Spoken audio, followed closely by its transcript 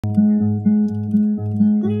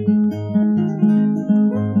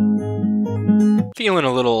feeling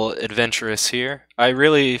a little adventurous here. I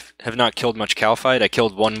really have not killed much Calphite. I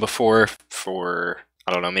killed one before for,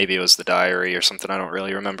 I don't know, maybe it was the diary or something, I don't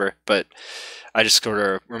really remember. But I just sort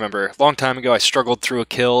of remember a long time ago I struggled through a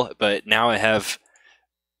kill, but now I have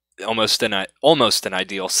almost an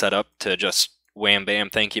ideal setup to just wham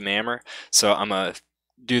bam thank you mammer. So I'm gonna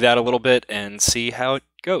do that a little bit and see how it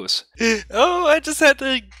goes. Oh, I just had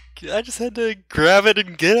to grab it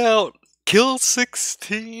and get out. Kill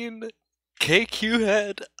 16. KQ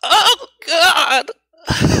head. Oh god.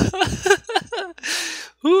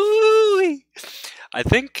 Ooh-wee. I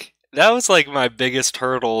think that was like my biggest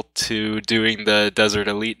hurdle to doing the Desert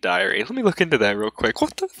Elite Diary. Let me look into that real quick.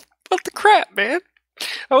 What the crap, man?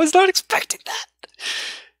 I was not expecting that.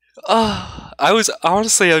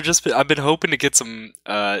 I've been hoping to get some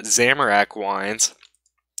Zamorak wines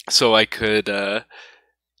so I could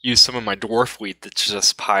use some of my dwarf wheat that's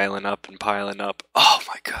just piling up and piling up. Oh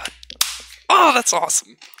my god. Oh, that's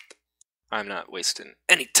awesome. I'm not wasting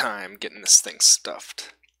any time getting this thing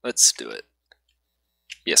stuffed. Let's do it.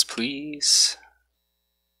 Yes, please.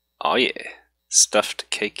 Oh yeah.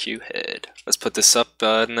 Stuffed KQ head. Let's put this up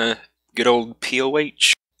in the good old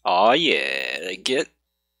POH. Oh yeah.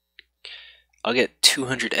 I'll get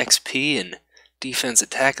 200 XP and defense,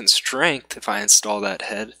 attack, and strength if I install that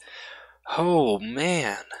head. Oh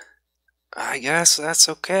man. I guess that's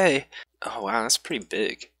okay. Oh wow, that's pretty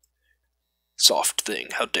big. Soft thing,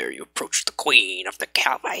 how dare you approach the queen of the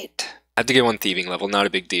Calphite? I have to get one thieving level, not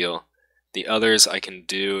a big deal. The others I can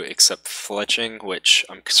do except fletching, which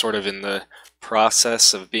I'm sort of in the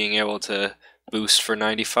process of being able to boost for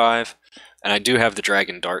 95. And I do have the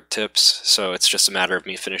dragon dart tips, so it's just a matter of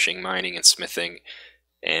me finishing mining and smithing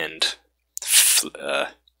and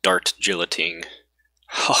dart gilleting.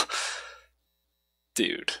 Oh,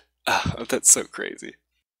 dude, that's so crazy.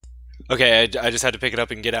 Okay, I just had to pick it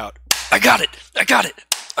up and get out. I got it! I got it!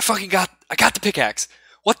 I got the pickaxe!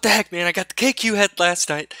 What the heck, man? I got the KQ head last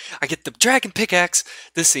night. I get the dragon pickaxe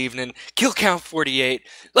this evening. Kill count 48.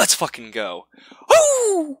 Let's fucking go.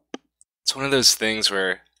 Woo! It's one of those things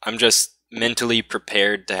where I'm just mentally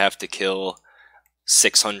prepared to have to kill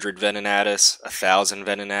 600 Venenatus, 1,000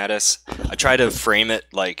 Venenatus. I try to frame it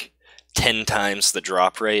like 10 times the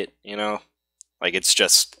drop rate, you know? Like it's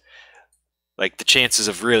just, like the chances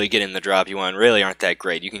of really getting the drop you want really aren't that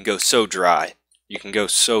great. You can go so dry. You can go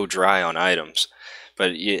so dry on items.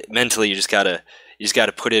 But mentally you just gotta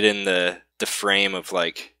put it in the frame of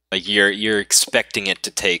like you're expecting it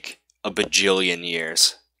to take a bajillion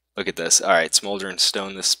years. Look at this. Alright, smoldering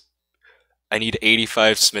stone this. I need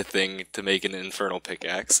 85 smithing to make an infernal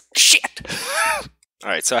pickaxe. Shit!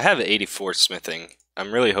 Alright, so I have 84 smithing.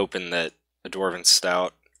 I'm really hoping that a dwarven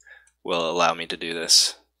stout will allow me to do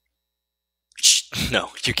this. No,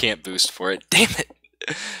 you can't boost for it. Damn it!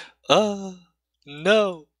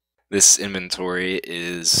 No! This inventory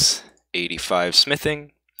is 85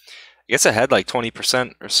 smithing. I guess I had like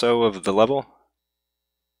 20% or so of the level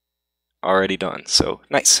already done, so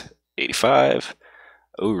nice. 85.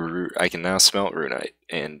 Oh, I can now smelt runite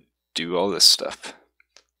and do all this stuff.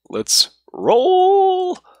 Let's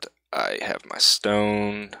roll! I have my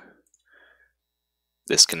stone.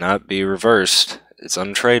 This cannot be reversed. It's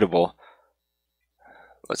untradeable.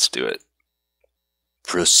 Let's do it.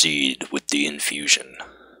 Proceed with the infusion.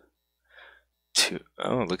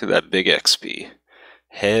 Oh, look at that big XP.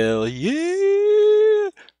 Hell yeah!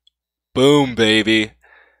 Boom, baby.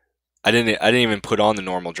 I didn't even put on the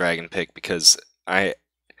normal dragon pick because I'm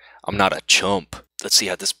not a chump. Let's see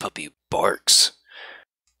how this puppy barks.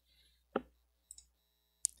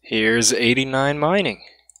 Here's 89 mining.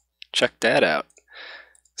 Check that out.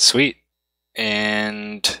 Sweet.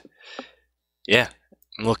 And yeah,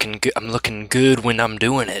 I'm looking good when I'm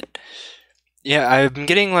doing it. Yeah, I've been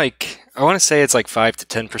getting like, I want to say it's like 5 to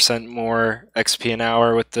 10% more XP an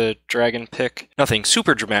hour with the dragon pick. Nothing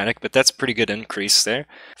super dramatic, but that's a pretty good increase there.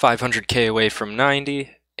 500k away from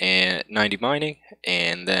 90 and 90 mining,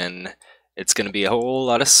 and then it's going to be a whole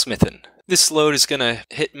lot of smithing. This load is going to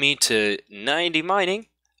hit me to 90 mining.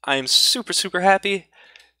 I'm super happy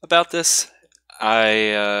about this.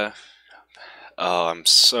 I'm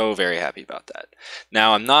so very happy about that.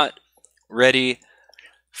 Now, I'm not ready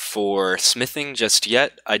for smithing just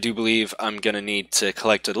yet. I do believe I'm going to need to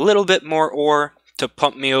collect a little bit more ore to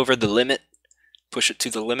pump me over the limit, push it to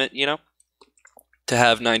the limit, you know, to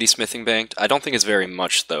have 90 smithing banked. I don't think it's very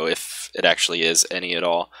much, though, if it actually is any at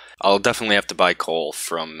all. I'll definitely have to buy coal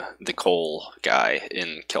from the coal guy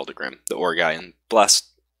in Keldagrim, the ore guy in Blast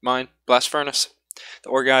Furnace. The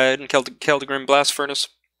ore guy in Keldagrim Blast Furnace.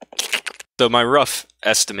 So my rough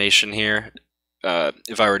estimation here,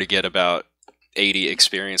 if I were to get about 80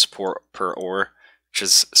 experience per ore, which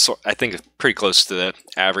is, I think, pretty close to the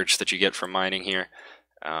average that you get from mining here.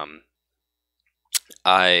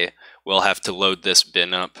 I will have to load this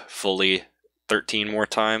bin up fully 13 more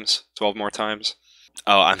times, 12 more times.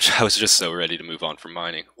 Oh, I was just so ready to move on from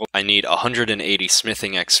mining. Well, I need 180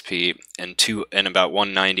 smithing XP and about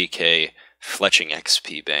 190k fletching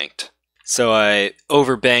XP banked. So I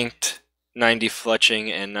overbanked 90 fletching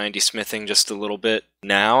and 90 smithing just a little bit.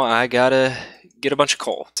 Now I gotta get a bunch of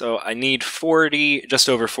coal. So I need just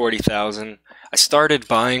over 40,000. I started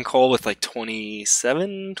buying coal with like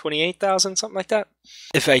 28,000, something like that.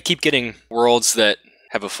 If I keep getting worlds that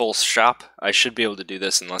have a full shop, I should be able to do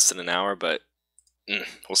this in less than an hour, but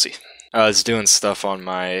we'll see. I was doing stuff on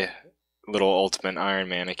my little Ultimate Iron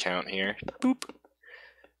Man account here. Boop.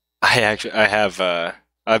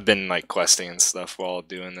 I've been like questing and stuff while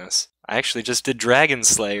doing this. I actually just did Dragon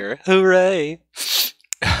Slayer. Hooray!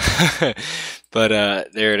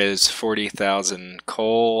 But there it is, 40,000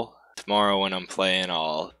 coal. Tomorrow when I'm playing,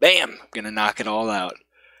 I'm gonna knock it all out.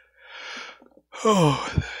 Oh,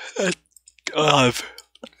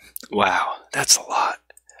 wow, that's a lot.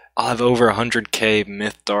 I'll have over 100k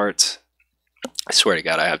myth darts. I swear to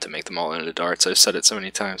God, I have to make them all into darts. I've said it so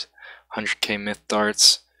many times. 100k myth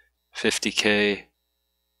darts, 50k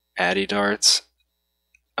addy darts,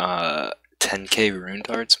 10k rune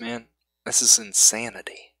darts, man. This is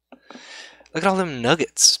insanity. Look at all them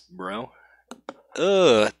nuggets, bro.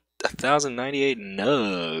 Ugh, 1,098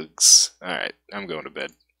 nugs. Alright, I'm going to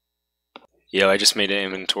bed. Yo, I just made an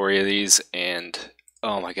inventory of these, and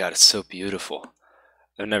oh my God, it's so beautiful.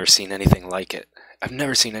 I've never seen anything like it. I've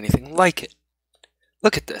never seen anything like it.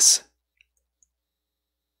 Look at this.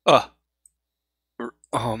 Oh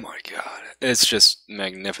my God. It's just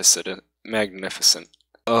magnificent. Magnificent.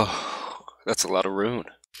 Oh, that's a lot of rune.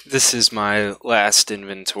 This is my last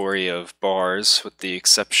inventory of bars, with the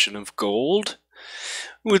exception of gold.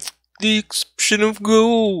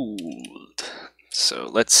 So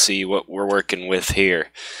let's see what we're working with here.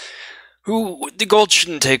 Ooh, the gold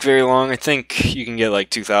shouldn't take very long. I think you can get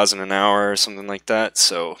like 2,000 an hour or something like that.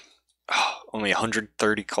 So only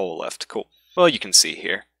 130 coal left. Cool. Well, you can see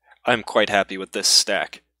here. I'm quite happy with this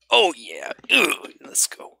stack. Oh yeah, let's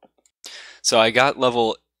go. So I got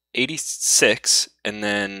level 86 and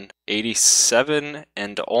then 87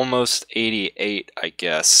 and almost 88, I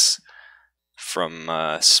guess, from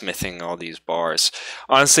smithing all these bars.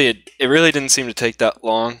 Honestly, it really didn't seem to take that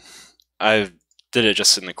long. I did it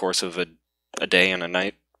just in the course of a day and a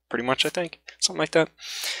night, pretty much, I think. Something like that.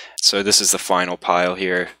 So this is the final pile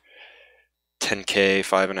here. 10k,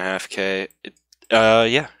 5.5k.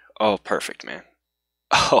 Yeah. Oh, perfect, man.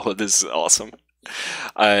 Oh, this is awesome.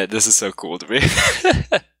 This is so cool to me.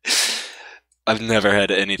 I've never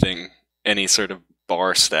had any sort of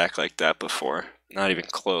bar stack like that before. Not even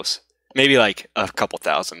close. Maybe like a couple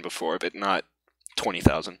thousand before, but not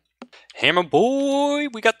 20,000. Hammer boy!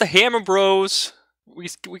 We got the Hammer Bros! We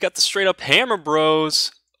got the straight up Hammer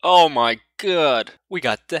Bros! Oh my God! We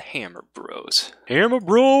got the Hammer Bros! Hammer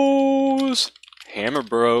Bros! Hammer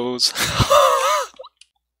Bros!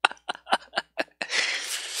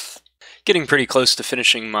 Getting pretty close to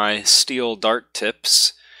finishing my steel dart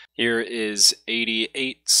tips. Here is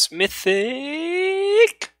 88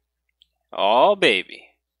 Smithic. Oh baby.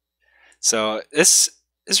 So this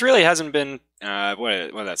really hasn't been what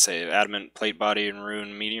did that say? Adamant plate body and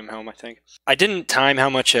rune medium helm, I think. I didn't time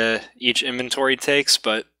how much each inventory takes,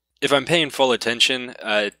 but if I'm paying full attention,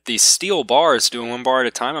 these steel bars doing one bar at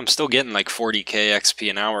a time, I'm still getting like 40k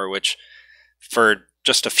XP an hour, which for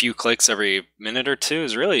just a few clicks every minute or two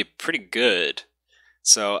is really pretty good.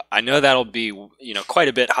 So I know that'll be, quite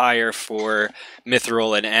a bit higher for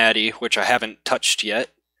Mithril and Addy, which I haven't touched yet.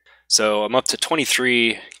 So I'm up to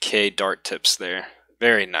 23k dart tips there.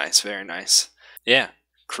 Very nice, very nice. Yeah,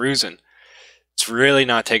 cruising. It's really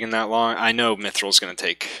not taking that long. I know Mithril's going to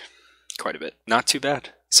take quite a bit. Not too bad.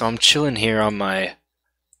 So I'm chilling here on my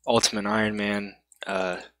Ultimate Iron Man,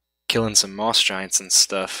 killing some moss giants and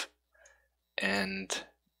stuff. And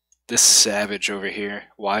this savage over here,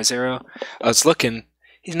 Wise Arrow, I was looking,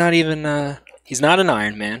 he's not even, he's not an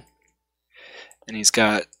Iron Man. And he's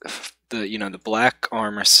got the black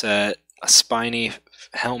armor set, a spiny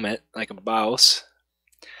helmet, like a bouse.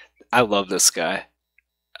 I love this guy.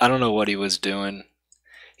 I don't know what he was doing.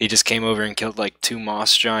 He just came over and killed like 2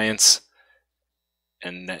 moss giants.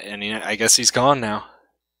 And I guess he's gone now.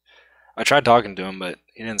 I tried talking to him, but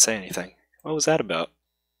he didn't say anything. What was that about?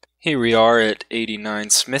 Here we are at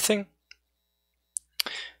 89 smithing.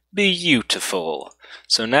 Beautiful.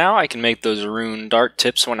 So now I can make those rune dart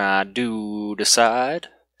tips when I do decide.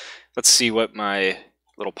 Let's see what my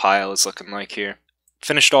little pile is looking like here.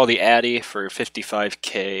 finished all the Addy for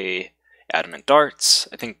 55k adamant darts.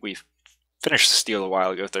 I think we've finished the steel a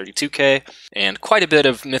while ago, 32k, and quite a bit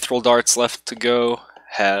of mithril darts left to go.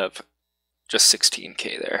 Have just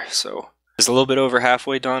 16k there, so it's a little bit over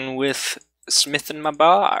halfway done with smithing my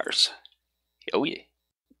bars. Oh yeah.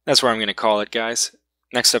 That's where I'm going to call it, guys.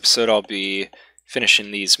 Next episode I'll be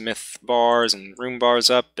finishing these myth bars and room bars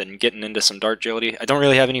up and getting into some dart agility. I don't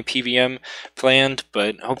really have any PVM planned,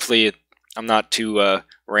 but hopefully I'm not too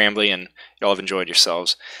rambly and y'all have enjoyed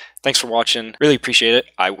yourselves. Thanks for watching. Really appreciate it.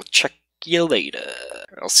 I will check you later.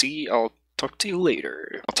 I'll talk to you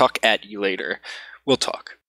later. I'll talk at you later. We'll talk.